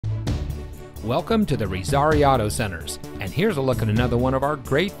Welcome to the Razzari Auto Centers, and here's a look at another one of our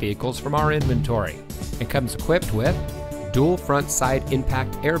great vehicles from our inventory. It comes equipped with dual front side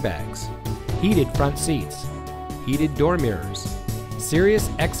impact airbags, heated front seats, heated door mirrors, Sirius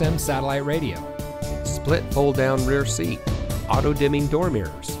XM satellite radio, split fold-down rear seat, auto-dimming door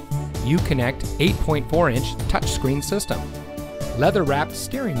mirrors, Uconnect 8.4-inch touchscreen system, leather-wrapped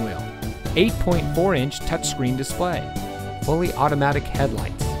steering wheel, 8.4-inch touchscreen display, fully automatic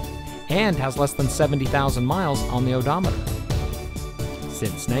headlights, and has less than 70,000 miles on the odometer.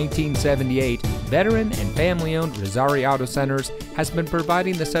 Since 1978, veteran and family-owned Razzari Auto Centers has been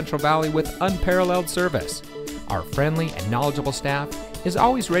providing the Central Valley with unparalleled service. Our friendly and knowledgeable staff is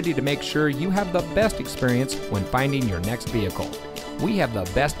always ready to make sure you have the best experience when finding your next vehicle. We have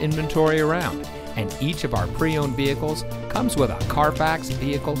the best inventory around, and each of our pre-owned vehicles comes with a Carfax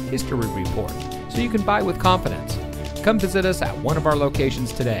Vehicle History Report, so you can buy with confidence. Come visit us at one of our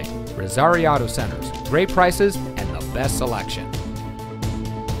locations today. Razzari Auto Centers, great prices and the best selection.